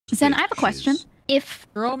Zen, I have a question. If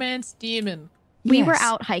romance demon, we were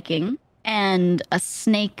out hiking and a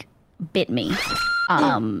snake bit me,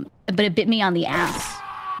 but it bit me on the ass,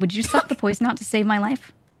 would you suck the poison out to save my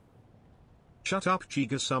life? Shut up,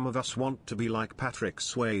 Geega. Some of us want to be like Patrick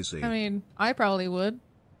Swayze. I mean, I probably would.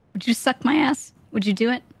 Would you suck my ass? Would you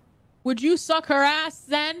do it? Would you suck her ass,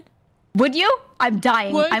 Zen? Would you? I'm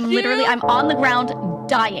dying. Would I'm you? literally, I'm on the ground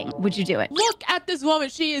dying. Would you do it? Look at this woman.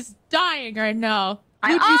 She is dying right now.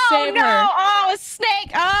 Would you oh, save no. her? Oh, a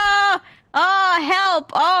snake.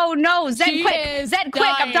 Help. Oh, no. Zen, She quick. is Zen, quick.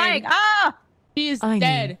 I'm dying. dying. She is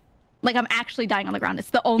dead. Like, I'm actually dying on the ground. It's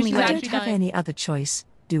the only way. I don't have any other choice,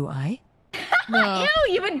 do I? No.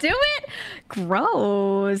 Ew, you would do it?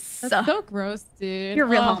 Gross. That's so gross, dude. You're a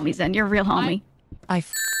real homie, Zen. You're a real homie. I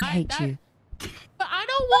hate you. But I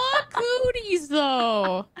don't want cooties,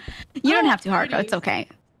 though. You don't have to, Haruka. It's okay.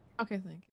 Okay, thank you.